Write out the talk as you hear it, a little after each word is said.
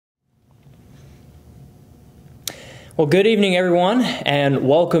Well, good evening, everyone, and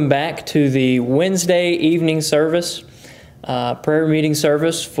welcome back to the Wednesday evening service, prayer meeting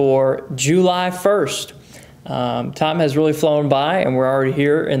service for July 1st. Time has really flown by, and we're already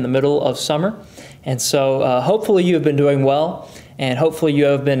here in the middle of summer. And so hopefully you have been doing well, and hopefully you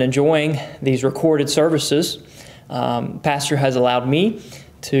have been enjoying these recorded services. Pastor has allowed me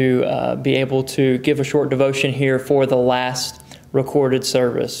to be able to give a short devotion here for the last recorded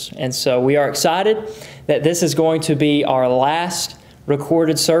service. And so we are excited that this is going to be our last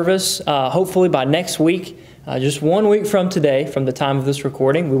recorded service. Hopefully by next week, just 1 week from today, from the time of this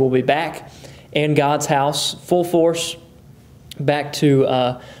recording, we will be back in God's house, full force, back to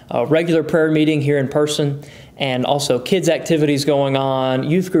a regular prayer meeting here in person, and also kids activities going on,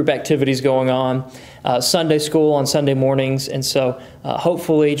 youth group activities going on, Sunday school on Sunday mornings, and so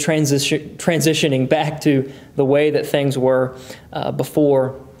hopefully transitioning back to the way that things were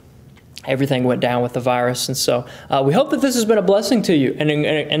before everything went down with the virus. And so we hope that this has been a blessing to you and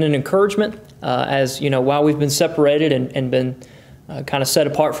an encouragement as, you know, while we've been separated and been kind of set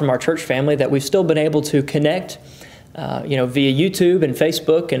apart from our church family, that we've still been able to connect via YouTube and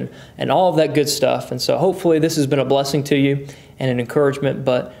Facebook and all of that good stuff. And so hopefully this has been a blessing to you and an encouragement,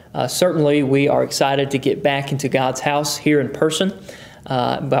 but certainly we are excited to get back into God's house here in person.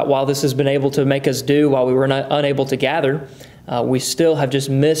 But while this has been able to make us do while we were unable to gather, we still have just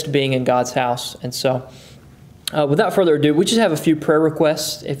missed being in God's house. And so without further ado, we just have a few prayer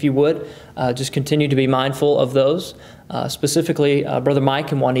requests, if you would. Just continue to be mindful of those. Specifically, Brother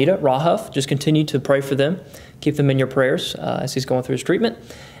Mike and Juanita Rahuff, just continue to pray for them. Keep them in your prayers as he's going through his treatment.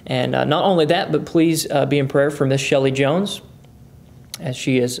 And not only that, but please be in prayer for Miss Shelley Jones, as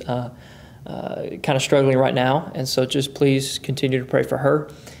she is kind of struggling right now. And so just please continue to pray for her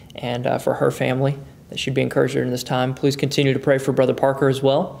and for her family, that she'd be encouraged during this time. Please continue to pray for Brother Parker as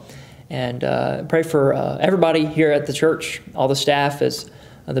well. And pray for everybody here at the church, all the staff, as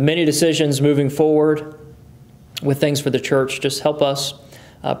the many decisions moving forward with things for the church. Just help us,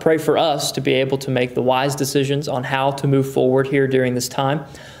 pray for us to be able to make the wise decisions on how to move forward here during this time.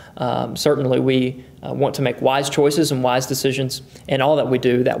 Certainly we want to make wise choices and wise decisions in all that we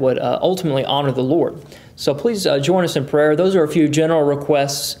do that would ultimately honor the Lord. So please join us in prayer. Those are a few general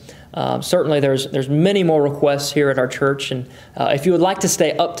requests. Certainly there's many more requests here at our church, and if you would like to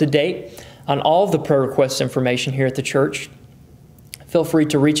stay up to date on all of the prayer requests information here at the church, feel free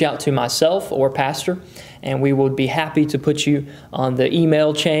to reach out to myself or Pastor, and we would be happy to put you on the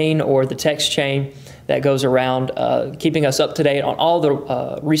email chain or the text chain that goes around, keeping us up to date on all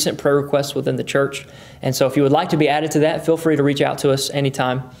the recent prayer requests within the church. And so if you would like to be added to that, feel free to reach out to us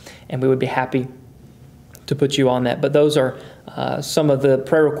anytime, and we would be happy to put you on that. But those are some of the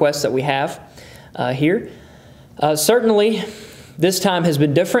prayer requests that we have here. Certainly, this time has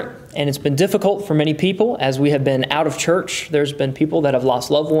been different, and it's been difficult for many people as we have been out of church. There's been people that have lost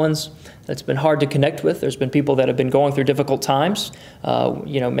loved ones that's been hard to connect with. There's been people that have been going through difficult times,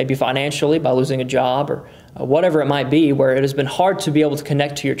 maybe financially by losing a job or whatever it might be, where it has been hard to be able to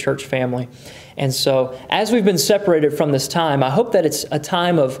connect to your church family. And so as we've been separated from this time, I hope that it's a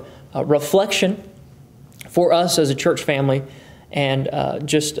time of reflection for us as a church family, and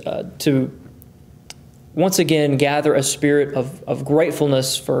to once again gather a spirit of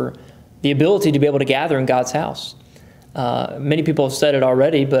gratefulness for the ability to be able to gather in God's house. Many people have said it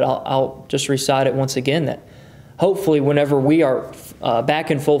already, but I'll just recite it once again, that hopefully whenever we are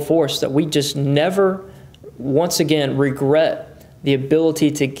back in full force, that we just never once again regret the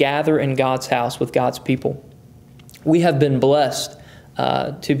ability to gather in God's house with God's people. We have been blessed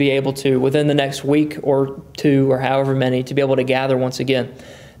to be able to, within the next week or two or however many, to be able to gather once again.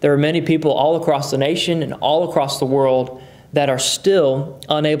 There are many people all across the nation and all across the world that are still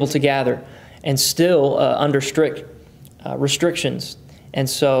unable to gather and still under strict restrictions. And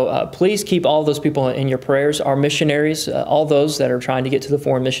so please keep all those people in your prayers, our missionaries, all those that are trying to get to the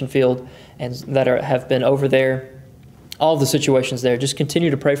foreign mission field and that have been over there, all of the situations there. Just continue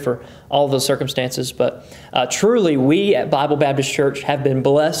to pray for all of those circumstances. But truly, we at Bible Baptist Church have been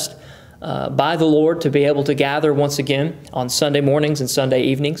blessed by the Lord to be able to gather once again on Sunday mornings and Sunday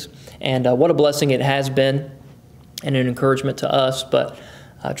evenings. And what a blessing it has been and an encouragement to us. But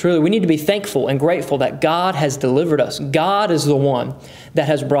truly, we need to be thankful and grateful that God has delivered us. God is the one that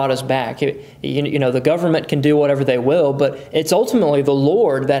has brought us back. The government can do whatever they will, but it's ultimately the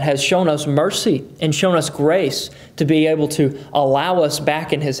Lord that has shown us mercy and shown us grace to be able to allow us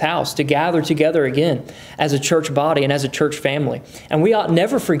back in His house, to gather together again as a church body and as a church family. And we ought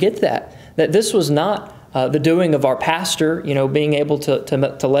never forget that this was not the doing of our pastor, being able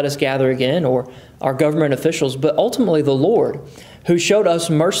to let us gather again, or our government officials, but ultimately the Lord, who showed us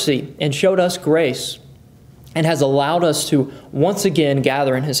mercy and showed us grace and has allowed us to once again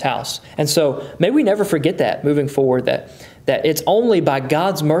gather in his house. And so may we never forget that moving forward, that it's only by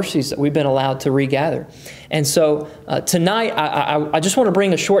God's mercies that we've been allowed to regather. And so tonight, I just want to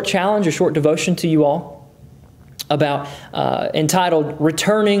bring a short challenge, a short devotion to you all about entitled,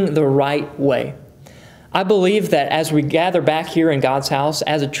 Returning the Right Way. I believe that as we gather back here in God's house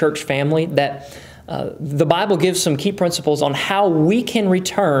as a church family, that the Bible gives some key principles on how we can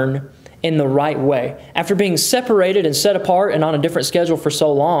return in the right way. After being separated and set apart and on a different schedule for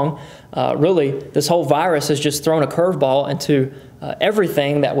so long, really, this whole virus has just thrown a curveball into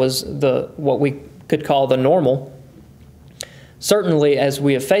everything that was what we could call the normal. Certainly, as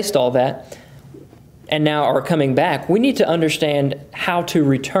we have faced all that and now are coming back, we need to understand how to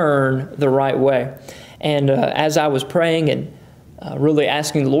return the right way. And as I was praying and really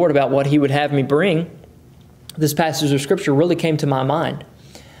asking the Lord about what He would have me bring, this passage of Scripture really came to my mind.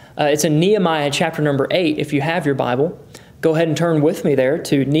 It's in Nehemiah chapter number 8. If you have your Bible, go ahead and turn with me there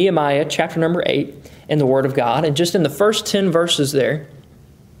to Nehemiah chapter number 8 in the Word of God. And just in the first 10 verses there,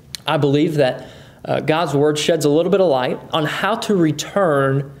 I believe that God's Word sheds a little bit of light on how to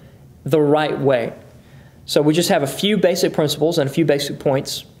return the right way. So we just have a few basic principles and a few basic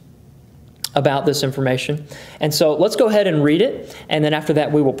points about this information. And so let's go ahead and read it, and then after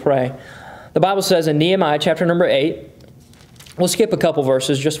that we will pray. The Bible says in Nehemiah chapter number 8, we'll skip a couple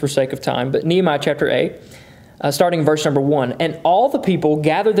verses just for sake of time, but Nehemiah chapter 8, starting verse number 1. And all the people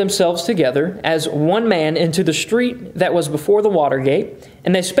gathered themselves together as one man into the street that was before the water gate,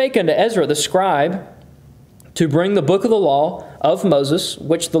 and they spake unto Ezra the scribe to bring the book of the law of Moses,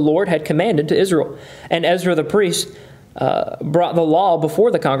 which the Lord had commanded to Israel. And Ezra the priest brought the law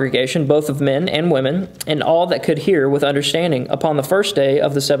before the congregation, both of men and women, and all that could hear with understanding, upon the first day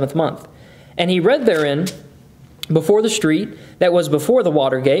of the 7th month. And he read therein before the street that was before the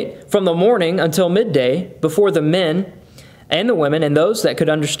water gate, from the morning until midday, before the men and the women and those that could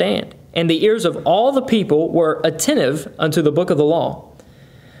understand. And the ears of all the people were attentive unto the book of the law.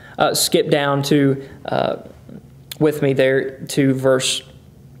 Skip down to, with me there, to verse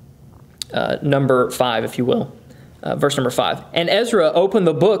number 5, if you will. Verse number 5. And Ezra opened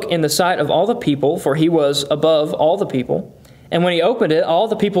the book in the sight of all the people, for he was above all the people. And when he opened it, all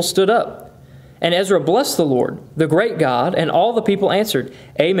the people stood up. And Ezra blessed the Lord, the great God, and all the people answered,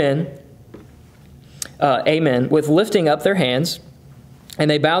 Amen, Amen, with lifting up their hands. And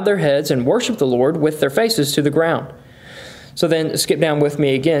they bowed their heads and worshiped the Lord with their faces to the ground. So then skip down with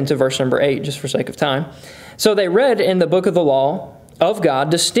me again to verse number 8, just for sake of time. So they read in the book of the law of God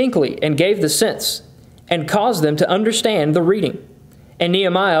distinctly, and gave the sense, and caused them to understand the reading. And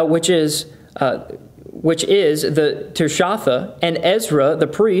Nehemiah, which is the Tirshatha, and Ezra, the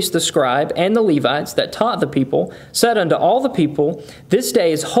priest, the scribe, and the Levites that taught the people, said unto all the people, This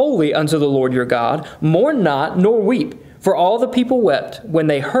day is holy unto the Lord your God. Mourn not, nor weep. For all the people wept when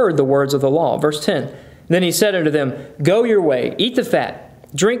they heard the words of the law. Verse 10. Then he said unto them, Go your way, eat the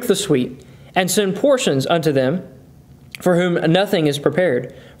fat, drink the sweet, and send portions unto them, for whom nothing is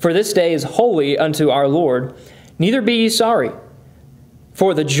prepared. For this day is holy unto our Lord. Neither be ye sorry,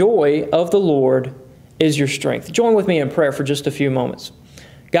 for the joy of the Lord is your strength. Join with me in prayer for just a few moments.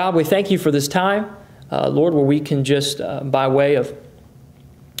 God, we thank you for this time, Lord, where we can just, by way of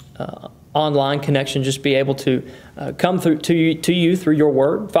online connection, just be able to come through to you through your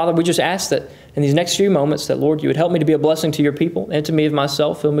word. Father, we just ask that in these next few moments that, Lord, you would help me to be a blessing to your people and to me of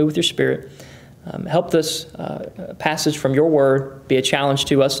myself. Fill me with your Spirit. Help this passage from your word be a challenge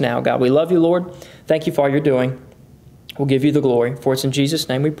to us now. God, we love you, Lord. Thank you for all you're doing. We'll give you the glory. For it's in Jesus'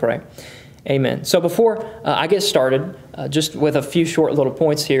 name we pray. Amen. So before I get started, just with a few short little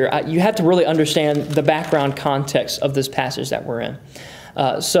points here, you have to really understand the background context of this passage that we're in.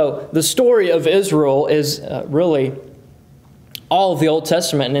 So the story of Israel is really all of the Old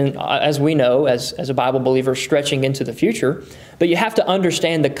Testament, and as we know, as a Bible believer, stretching into the future. But you have to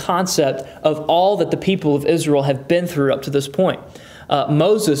understand the concept of all that the people of Israel have been through up to this point.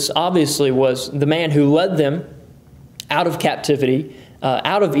 Moses obviously was the man who led them out of captivity,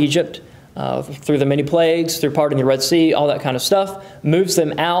 out of Egypt, through the many plagues, through parting the Red Sea, all that kind of stuff, moves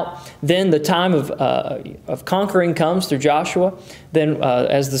them out. Then the time of conquering comes through Joshua. Then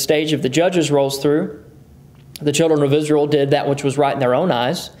as the stage of the judges rolls through, the children of Israel did that which was right in their own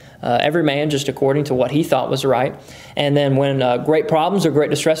eyes, every man just according to what he thought was right. And then when great problems or great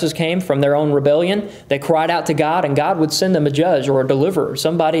distresses came from their own rebellion, they cried out to God, and God would send them a judge or a deliverer,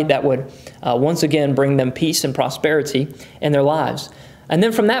 somebody that would once again bring them peace and prosperity in their lives. And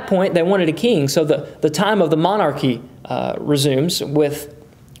then from that point, they wanted a king. So the time of the monarchy resumes with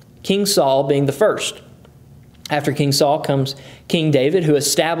King Saul being the first. After King Saul comes King David, who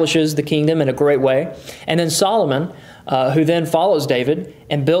establishes the kingdom in a great way. And then Solomon, who then follows David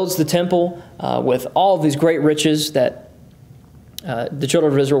and builds the temple with all of these great riches that the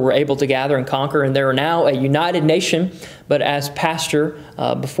children of Israel were able to gather and conquer. And they are now a united nation. But as pastor,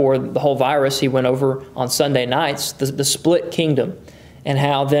 before the whole virus, he went over on Sunday nights, the split kingdom. And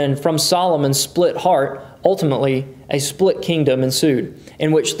how then from Solomon's split heart, ultimately a split kingdom ensued,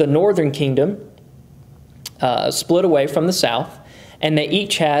 in which the northern kingdom split away from the south, and they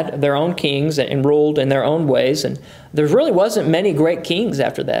each had their own kings and ruled in their own ways. And there really wasn't many great kings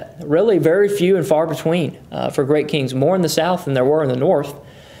after that. Really very few and far between for great kings, more in the south than there were in the north.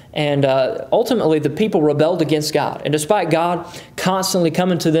 And ultimately, the people rebelled against God. And despite God constantly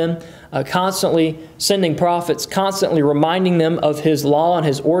coming to them, constantly sending prophets, constantly reminding them of His law and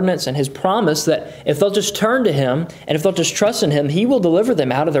His ordinance and His promise that if they'll just turn to Him and if they'll just trust in Him, He will deliver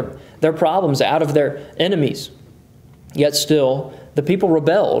them out of their problems, out of their enemies. Yet still, the people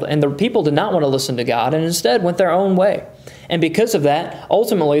rebelled, and the people did not want to listen to God and instead went their own way. And because of that,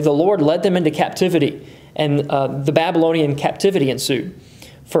 ultimately, the Lord led them into captivity, and the Babylonian captivity ensued.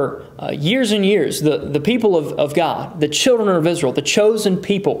 For years and years, the people of God, the children of Israel, the chosen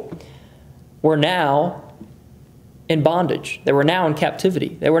people, were now in bondage. They were now in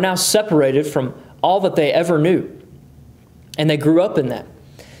captivity. They were now separated from all that they ever knew. And they grew up in that.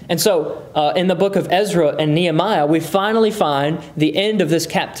 And so in the book of Ezra and Nehemiah, we finally find the end of this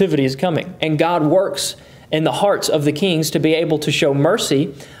captivity is coming. And God works in the hearts of the kings to be able to show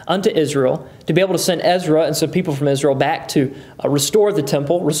mercy unto Israel, to be able to send Ezra and some people from Israel back to restore the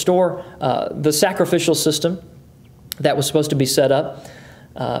temple, restore the sacrificial system that was supposed to be set up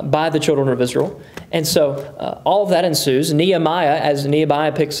by the children of Israel. And so all of that ensues. Nehemiah, as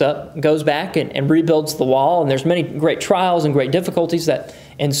Nehemiah picks up, goes back and rebuilds the wall. And there's many great trials and great difficulties that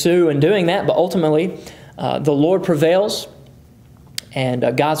ensue in doing that. But ultimately, the Lord prevails,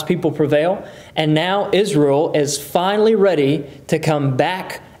 and God's people prevail. And now Israel is finally ready to come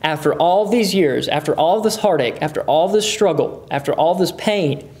back after all these years, after all this heartache, after all this struggle, after all this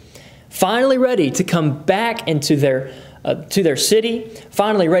pain, finally ready to come back into their city,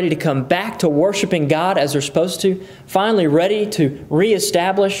 finally ready to come back to worshiping God as they're supposed to, finally ready to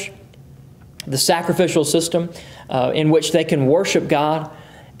reestablish the sacrificial system in which they can worship God.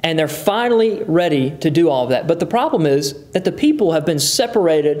 And they're finally ready to do all of that. But the problem is that the people have been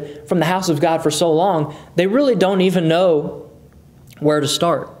separated from the house of God for so long, they really don't even know where to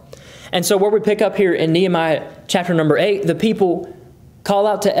start. And so where we pick up here in Nehemiah chapter number 8, the people call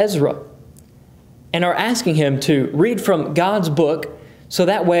out to Ezra and are asking him to read from God's book so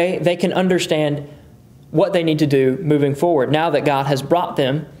that way they can understand what they need to do moving forward now that God has brought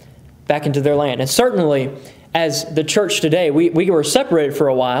them back into their land. And certainly, as the church today, we were separated for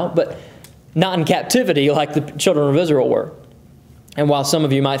a while, but not in captivity like the children of Israel were. And while some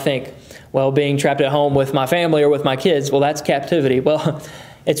of you might think, well, being trapped at home with my family or with my kids, well, that's captivity. Well,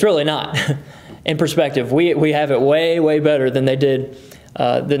 it's really not. In perspective, we have it way, way better than they did,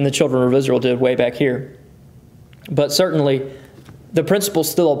 than the children of Israel did way back here. But certainly, the principle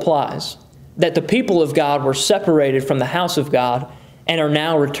still applies, that the people of God were separated from the house of God and are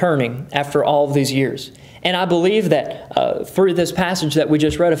now returning after all of these years. And I believe that through this passage that we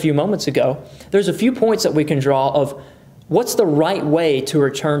just read a few moments ago, there's a few points that we can draw of what's the right way to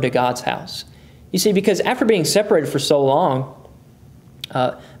return to God's house. You see, because after being separated for so long,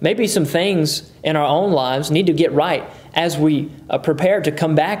 maybe some things in our own lives need to get right as we prepare to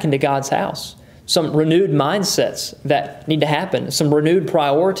come back into God's house. Some renewed mindsets that need to happen, some renewed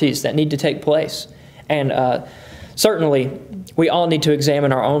priorities that need to take place. And certainly, we all need to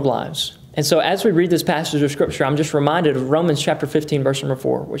examine our own lives. And so as we read this passage of Scripture, I'm just reminded of Romans chapter 15, verse number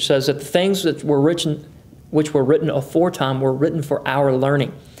 4, which says that the things that were written, which were written aforetime, were written for our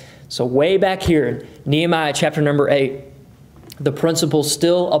learning. So way back here in Nehemiah chapter number 8, the principles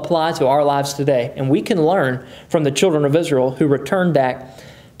still apply to our lives today. And we can learn from the children of Israel who returned back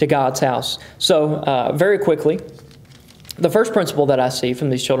to God's house. So very quickly, the first principle that I see from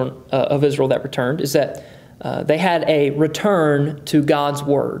these children of Israel that returned is that they had a return to God's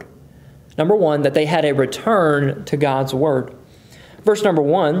word. Number one, that they had a return to God's word. Verse number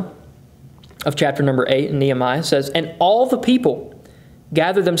 1 of chapter number 8 in Nehemiah says, "And all the people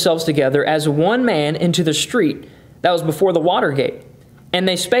gathered themselves together as one man into the street that was before the water gate. And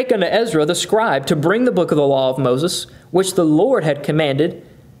they spake unto Ezra the scribe to bring the book of the law of Moses, which the Lord had commanded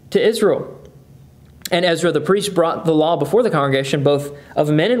to Israel. And Ezra the priest brought the law before the congregation, both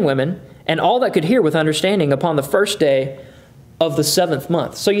of men and women, and all that could hear with understanding upon the first day of the 7th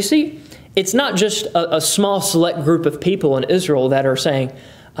month." So you see, it's not just a small select group of people in Israel that are saying,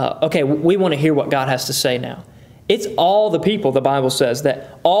 okay, we want to hear what God has to say now. It's all the people, the Bible says,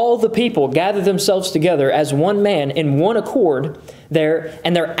 that all the people gather themselves together as one man in one accord there,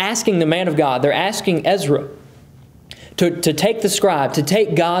 and they're asking the man of God, they're asking Ezra to take the scribe, to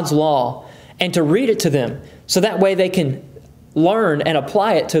take God's law, and to read it to them, so that way they can learn and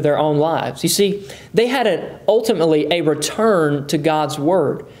apply it to their own lives. You see, they had ultimately a return to God's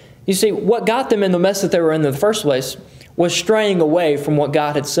Word. You see, what got them in the mess that they were in the first place was straying away from what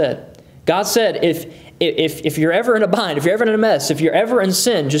God had said. God said, if you're ever in a bind, if you're ever in a mess, if you're ever in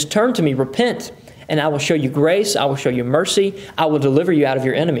sin, just turn to me, repent, and I will show you grace, I will show you mercy, I will deliver you out of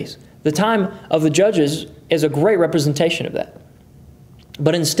your enemies. The time of the judges is a great representation of that.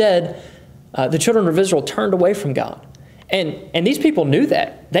 But instead, the children of Israel turned away from God. And these people knew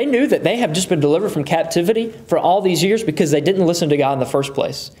that. They knew that they have just been delivered from captivity for all these years because they didn't listen to God in the first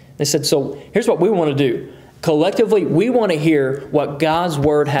place. They said, so here's what we want to do. Collectively, we want to hear what God's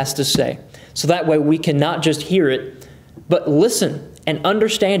Word has to say. So that way we can not just hear it, but listen and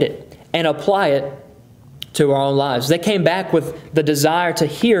understand it and apply it to our own lives. They came back with the desire to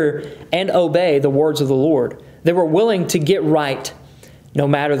hear and obey the words of the Lord. They were willing to get right no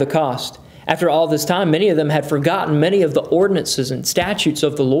matter the cost. After all this time, many of them had forgotten many of the ordinances and statutes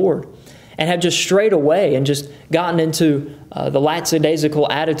of the Lord and had just strayed away and just gotten into the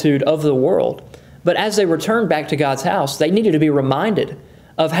lackadaisical attitude of the world. But as they returned back to God's house, they needed to be reminded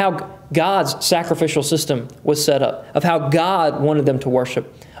of how God's sacrificial system was set up, of how God wanted them to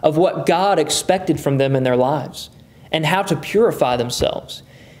worship, of what God expected from them in their lives, and how to purify themselves.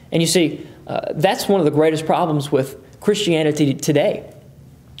 And you see, that's one of the greatest problems with Christianity today,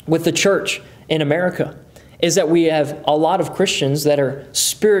 with the church in America, is that we have a lot of Christians that are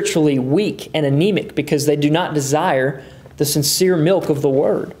spiritually weak and anemic because they do not desire the sincere milk of the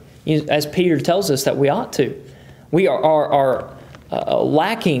Word, as Peter tells us that we ought to. We are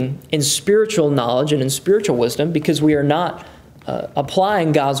lacking in spiritual knowledge and in spiritual wisdom because we are not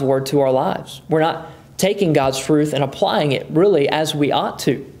applying God's Word to our lives. We're not taking God's truth and applying it really as we ought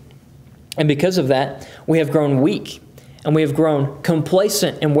to. And because of that, we have grown weak and we have grown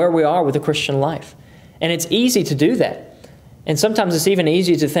complacent in where we are with the Christian life. And it's easy to do that. And sometimes it's even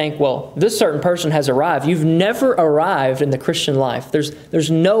easy to think, well, this certain person has arrived. You've never arrived in the Christian life.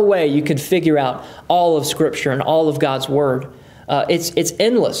 There's no way you can figure out all of Scripture and all of God's Word. It's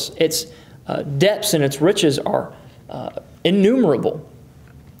endless. Its depths and its riches are innumerable.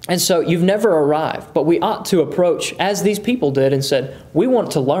 And so you've never arrived. But we ought to approach, as these people did, and said, we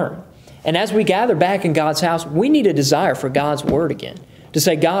want to learn. And as we gather back in God's house, we need a desire for God's Word again. To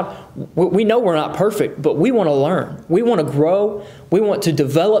say, God, we know we're not perfect, but we want to learn. We want to grow. We want to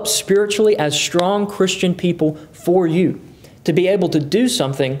develop spiritually as strong Christian people for you, to be able to do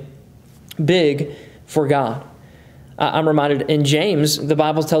something big for God. I'm reminded in James, the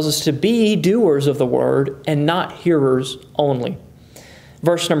Bible tells us to be doers of the Word and not hearers only.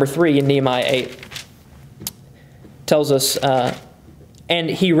 Verse number 3 in Nehemiah 8 tells us, and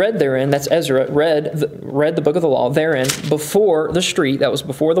he read therein, that's Ezra, read the book of the law therein before the street, that was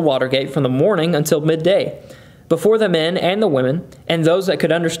before the water gate, from the morning until midday, before the men and the women and those that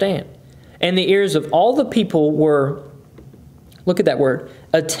could understand. And the ears of all the people were, look at that word,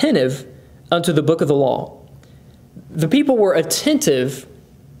 attentive unto the book of the law. The people were attentive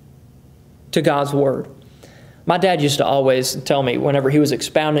to God's Word. My dad used to always tell me, whenever he was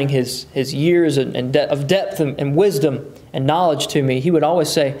expounding his years of depth and wisdom and knowledge to me, he would always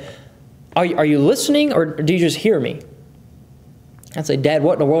say, are you listening or do you just hear me? I'd say, Dad,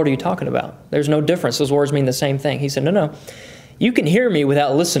 what in the world are you talking about? There's no difference. Those words mean the same thing. He said, no. You can hear me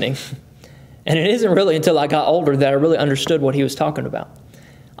without listening. And it isn't really until I got older that I really understood what he was talking about.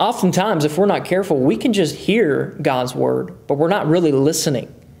 Oftentimes, if we're not careful, we can just hear God's Word, but we're not really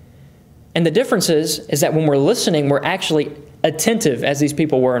listening. And the difference is that when we're listening, we're actually attentive, as these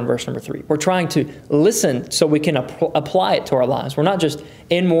people were in verse number 3. We're trying to listen so we can apply it to our lives. We're not just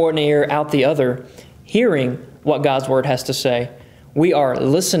in one ear, out the other, hearing what God's Word has to say. We are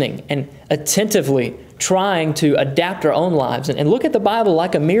listening and attentively trying to adapt our own lives and look at the Bible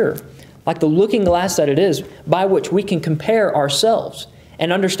like a mirror, like the looking glass that it is, by which we can compare ourselves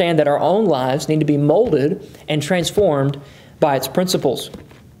and understand that our own lives need to be molded and transformed by its principles.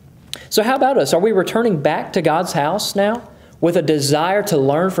 So how about us? Are we returning back to God's house now with a desire to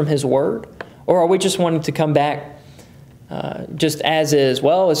learn from His Word? Or are we just wanting to come back just as is?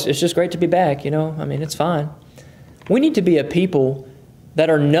 Well, it's just great to be back, it's fine. We need to be a people that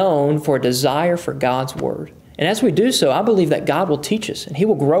are known for a desire for God's Word. And as we do so, I believe that God will teach us and He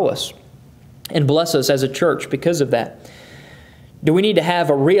will grow us and bless us as a church because of that. Do we need to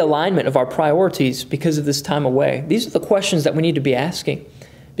have a realignment of our priorities because of this time away? These are the questions that we need to be asking.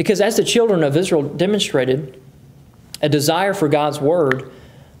 Because as the children of Israel demonstrated, a desire for God's Word,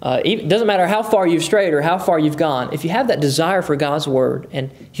 it doesn't matter how far you've strayed or how far you've gone, if you have that desire for God's Word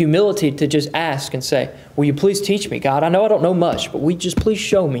and humility to just ask and say, will you please teach me, God? I know I don't know much, but will you just please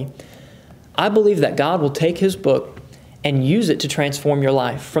show me? I believe that God will take His book and use it to transform your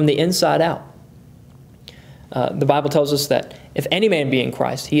life from the inside out. The Bible tells us that if any man be in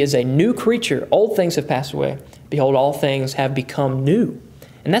Christ, he is a new creature. Old things have passed away. Behold, all things have become new.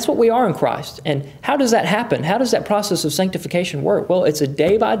 And that's what we are in Christ. And how does that happen? How does that process of sanctification work? Well, it's a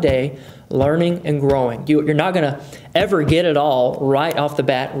day-by-day learning and growing. You're not going to ever get it all right off the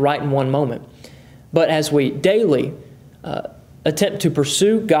bat, right in one moment. But as we daily attempt to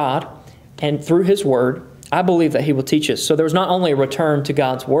pursue God and through His Word, I believe that He will teach us. So there was not only a return to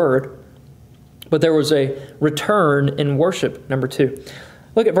God's Word, but there was a return in worship, number 2.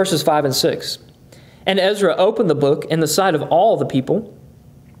 Look at verses 5 and 6. And Ezra opened the book in the sight of all the people,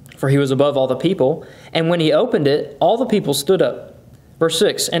 for he was above all the people. And when he opened it, all the people stood up. Verse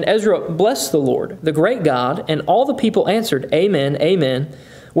 6, and Ezra blessed the Lord, the great God, and all the people answered, Amen, Amen,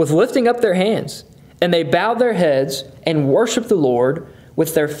 with lifting up their hands. And they bowed their heads and worshiped the Lord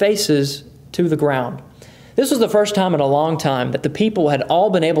with their faces to the ground. This was the first time in a long time that the people had all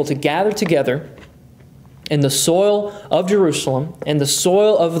been able to gather together in the soil of Jerusalem, in the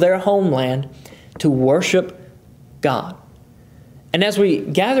soil of their homeland, to worship God. And as we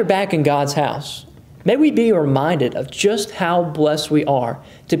gather back in God's house, may we be reminded of just how blessed we are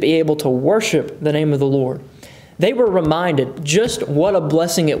to be able to worship the name of the Lord. They were reminded just what a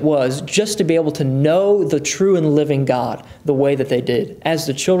blessing it was just to be able to know the true and living God the way that they did as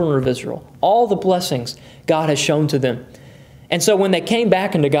the children of Israel. All the blessings God has shown to them. And so when they came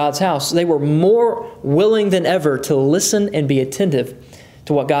back into God's house, they were more willing than ever to listen and be attentive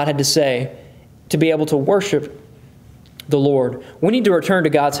to what God had to say, to be able to worship the Lord. We need to return to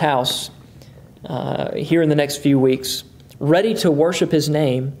God's house here in the next few weeks, ready to worship His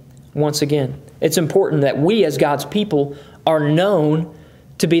name once again. It's important that we as God's people are known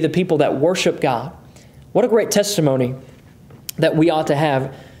to be the people that worship God. What a great testimony that we ought to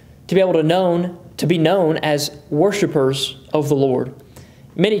have to be able to be known as worshipers of the Lord.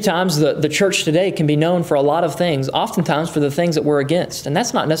 Many times the church today can be known for a lot of things, oftentimes for the things that we're against, and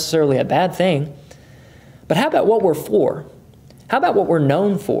that's not necessarily a bad thing. But how about what we're for? How about what we're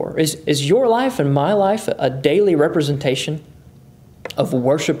known for? Is your life and my life a daily representation of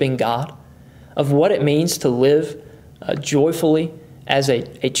worshiping God, of what it means to live joyfully as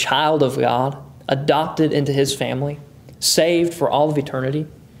a child of God, adopted into His family, saved for all of eternity?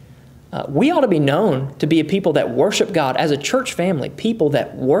 We ought to be known to be a people that worship God as a church family, people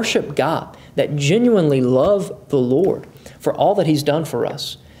that worship God, that genuinely love the Lord for all that He's done for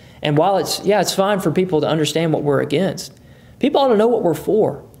us. And while it's fine for people to understand what we're against, people ought to know what we're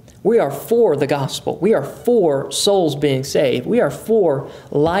for. We are for the gospel. We are for souls being saved. We are for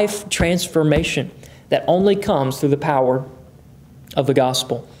life transformation that only comes through the power of the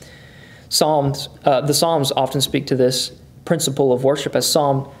gospel. The Psalms often speak to this principle of worship, as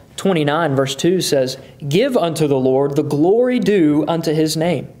Psalm 29 verse 2 says, Give unto the Lord the glory due unto His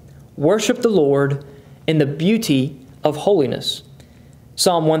name. Worship the Lord in the beauty of holiness.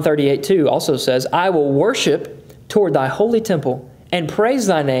 Psalm 138:2 also says, I will worship toward thy holy temple and praise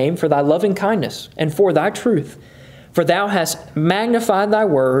thy name for thy loving kindness and for thy truth. For thou hast magnified thy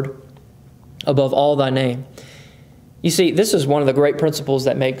word above all thy name. You see, this is one of the great principles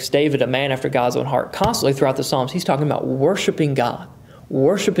that makes David a man after God's own heart. Constantly throughout the Psalms, he's talking about worshiping God,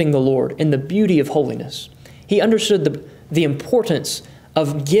 worshiping the Lord in the beauty of holiness. He understood the importance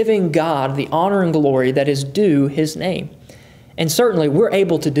of giving God the honor and glory that is due His name. And certainly we're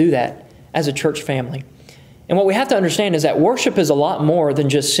able to do that as a church family. And what we have to understand is that worship is a lot more than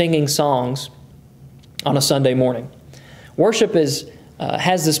just singing songs on a Sunday morning. Worship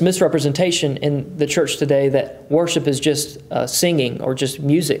has this misrepresentation in the church today that worship is just singing or just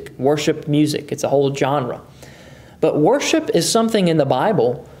music, worship music. It's a whole genre. But worship is something in the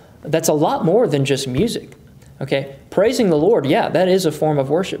Bible that's a lot more than just music. Okay, praising the Lord, yeah, that is a form of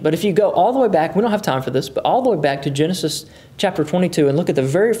worship. But if you go all the way back, we don't have time for this, but all the way back to Genesis chapter 22 and look at the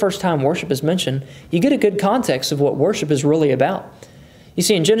very first time worship is mentioned, you get a good context of what worship is really about. You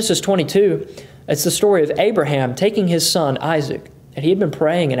see, in Genesis 22, it's the story of Abraham taking his son Isaac that he had been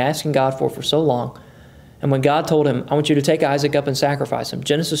praying and asking God for so long. And when God told him, I want you to take Isaac up and sacrifice him,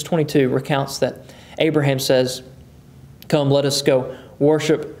 Genesis 22 recounts that Abraham says, Come, let us go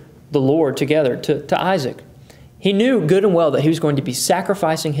worship the Lord together to Isaac. He knew good and well that he was going to be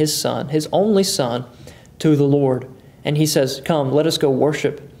sacrificing his son, his only son, to the Lord. And he says, Come, let us go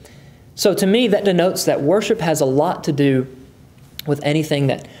worship. So to me, that denotes that worship has a lot to do with anything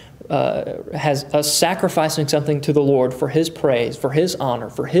that has us sacrificing something to the Lord for His praise, for His honor,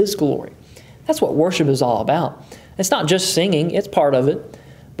 for His glory. That's what worship is all about. It's not just singing, it's part of it,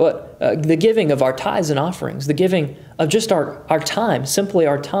 but the giving of our tithes and offerings, the giving of just our time, simply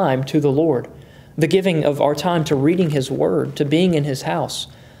our time to the Lord, the giving of our time to reading His Word, to being in His house,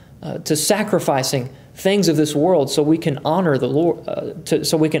 to sacrificing things of this world so we can honor the Lord.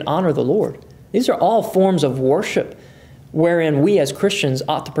 So we can honor the Lord. These are all forms of worship wherein we as Christians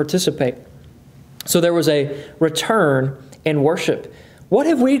ought to participate. So there was a return in worship. What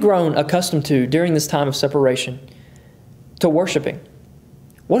have we grown accustomed to during this time of separation? To worshiping.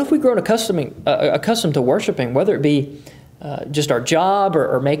 What have we grown accustomed to worshiping, whether it be just our job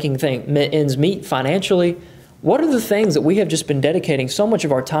or making ends meet financially? What are the things that we have just been dedicating so much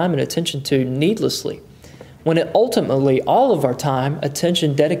of our time and attention to needlessly, when it ultimately all of our time,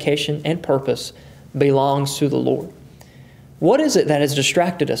 attention, dedication, and purpose belongs to the Lord? What is it that has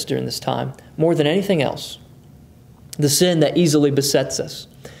distracted us during this time more than anything else? The sin that easily besets us.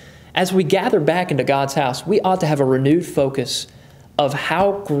 As we gather back into God's house, we ought to have a renewed focus of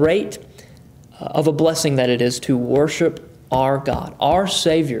how great of a blessing that it is to worship our God, our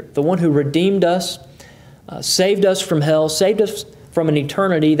Savior, the one who redeemed us, saved us from hell, saved us from an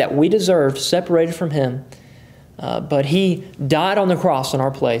eternity that we deserved, separated from Him. But He died on the cross in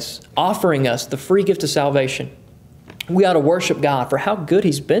our place, offering us the free gift of salvation. We ought to worship God for how good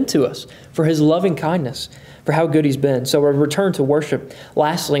He's been to us, for His loving kindness, for how good He's been. So a return to worship.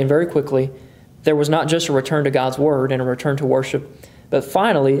 Lastly, and very quickly, there was not just a return to God's Word and a return to worship, but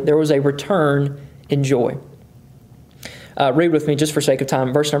finally, there was a return in joy. Read with me just for sake of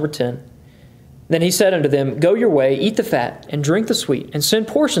time, verse number 10. Then He said unto them, Go your way, eat the fat, and drink the sweet, and send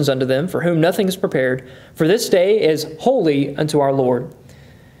portions unto them, for whom nothing is prepared, for this day is holy unto our Lord.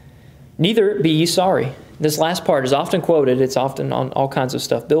 Neither be ye sorry. This last part is often quoted. It's often on all kinds of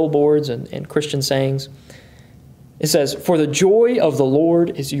stuff, billboards and Christian sayings. It says, For the joy of the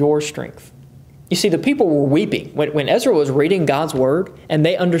Lord is your strength. You see, the people were weeping. When Ezra was reading God's Word and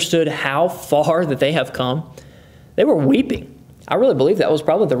they understood how far that they have come, they were weeping. I really believe that was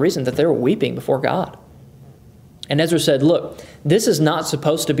probably the reason that they were weeping before God. And Ezra said, look, this is not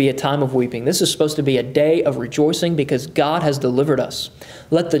supposed to be a time of weeping. This is supposed to be a day of rejoicing because God has delivered us.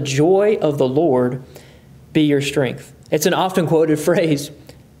 Let the joy of the Lord be your strength. It's an often quoted phrase,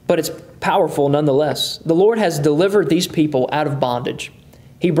 but it's powerful nonetheless. The Lord has delivered these people out of bondage.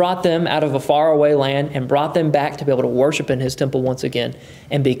 He brought them out of a faraway land and brought them back to be able to worship in His temple once again.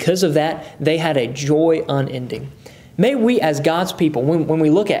 And because of that, they had a joy unending. May we as God's people, when we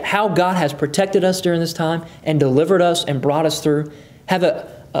look at how God has protected us during this time and delivered us and brought us through, have an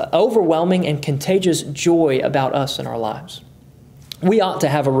overwhelming and contagious joy about us in our lives. We ought to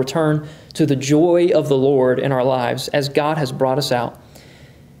have a return to the joy of the Lord in our lives as God has brought us out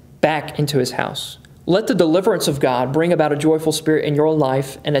back into His house. Let the deliverance of God bring about a joyful spirit in your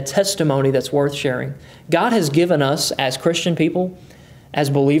life and a testimony that's worth sharing. God has given us as Christian people, as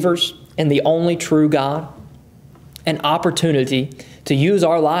believers in the only true God, an opportunity to use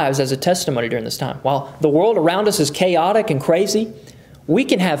our lives as a testimony during this time. While the world around us is chaotic and crazy, we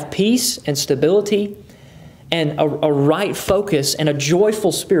can have peace and stability and a right focus and a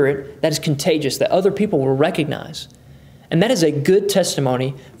joyful spirit that is contagious, that other people will recognize. And that is a good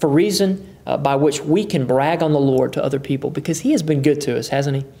testimony for reason by which we can brag on the Lord to other people, because He has been good to us,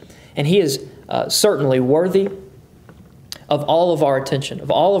 hasn't He? And He is certainly worthy of all of our attention, of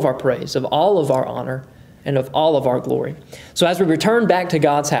all of our praise, of all of our honor, and of all of our glory. So as we return back to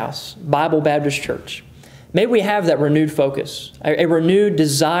God's house, Bible Baptist Church, may we have that renewed focus, a renewed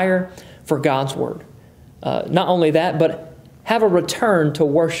desire for God's Word. Not only that, but have a return to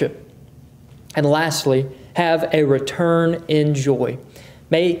worship. And lastly, have a return in joy.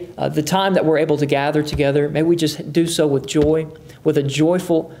 May the time that we're able to gather together, may we just do so with joy, with a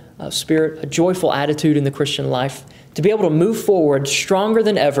joyful spirit, a joyful attitude in the Christian life, to be able to move forward stronger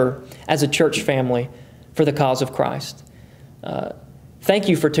than ever as a church family for the cause of Christ. Thank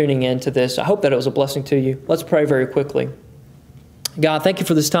you for tuning in to this. I hope that it was a blessing to you. Let's pray very quickly. God, thank you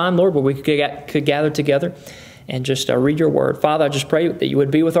for this time, Lord, where we could gather together and just read your word. Father, I just pray that you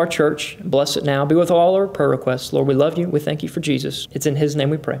would be with our church. Bless it now. Be with all our prayer requests. Lord, we love you. We thank you for Jesus. It's in His name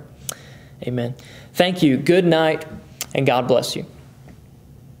we pray. Amen. Thank you. Good night, and God bless you.